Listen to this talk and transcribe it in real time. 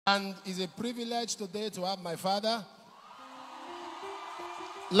And it's a privilege today to have my father.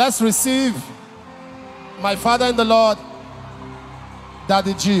 Let's receive my father in the Lord,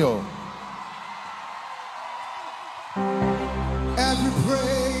 Daddy Gio. Every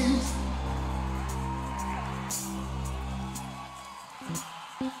praise,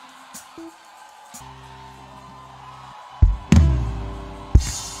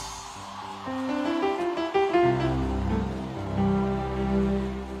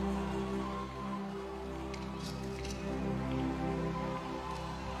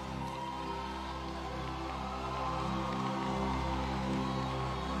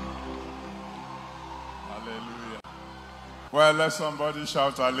 Hallelujah. Well, let somebody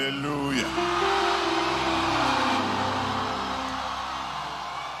shout hallelujah.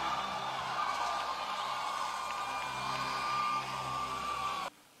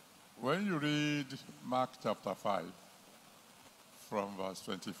 When you read Mark chapter 5, from verse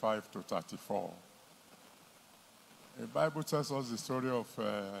 25 to 34, the Bible tells us the story of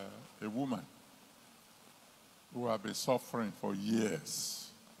a woman who had been suffering for years.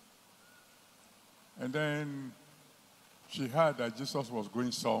 And then she heard that Jesus was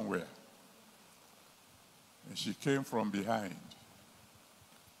going somewhere. And she came from behind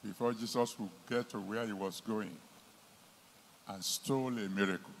before Jesus could get to where he was going and stole a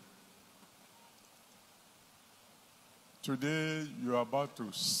miracle. Today, you are about to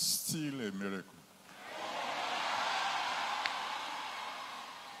steal a miracle.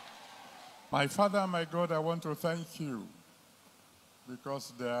 My Father, my God, I want to thank you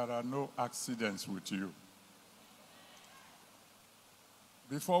because there are no accidents with you.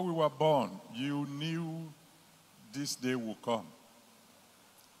 Before we were born, you knew this day would come.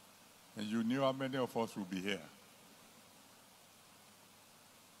 And you knew how many of us would be here.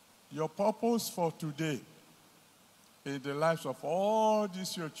 Your purpose for today in the lives of all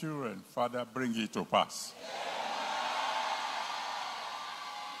these your children, Father, bring it to pass.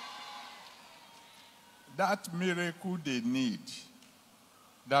 That miracle they need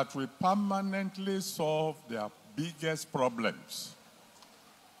that will permanently solve their biggest problems,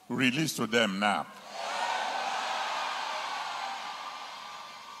 release to them now.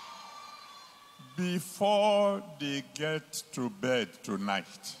 Before they get to bed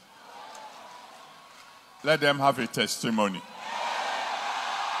tonight, let them have a testimony.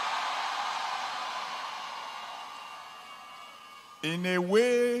 In a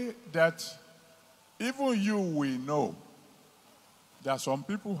way that even you will know that some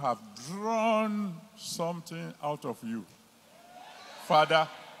people have drawn something out of you. Father,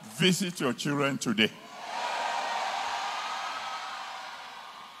 visit your children today.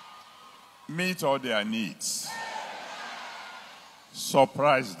 Meet all their needs.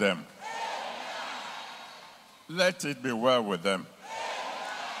 Surprise them. Let it be well with them.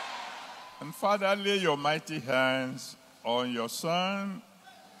 And Father, lay your mighty hands on your son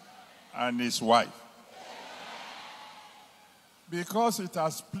and his wife. Because it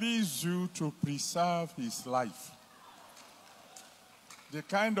has pleased you to preserve his life. The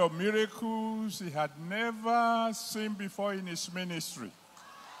kind of miracles he had never seen before in his ministry.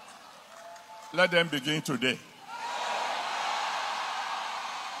 Let them begin today.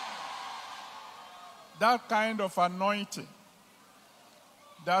 That kind of anointing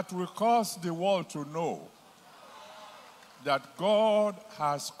that will cause the world to know that God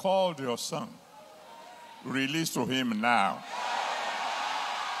has called your son. Release to him now.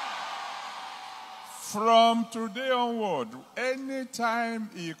 From today onward, anytime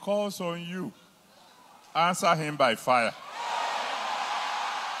he calls on you, answer him by fire.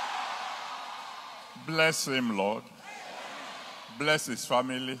 Bless him, Lord. Bless his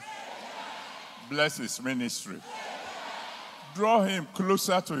family. Bless his ministry. Draw him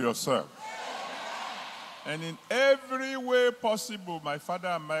closer to yourself. And in every way possible, my Father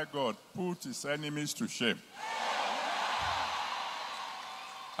and my God, put his enemies to shame.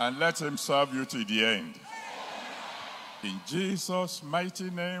 And let him serve you to the end. In Jesus'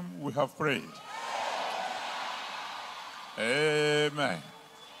 mighty name we have prayed. Amen.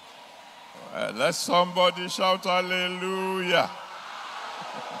 Well, let somebody shout hallelujah.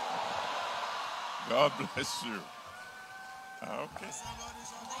 God bless you. Okay.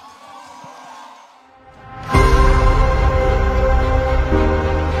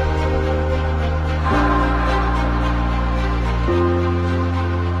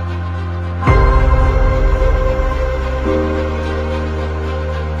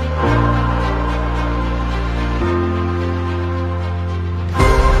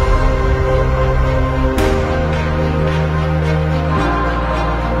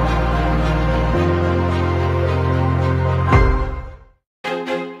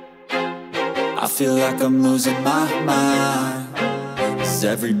 I feel like I'm losing my mind. Is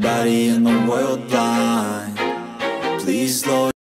everybody in the world blind? Please, Lord.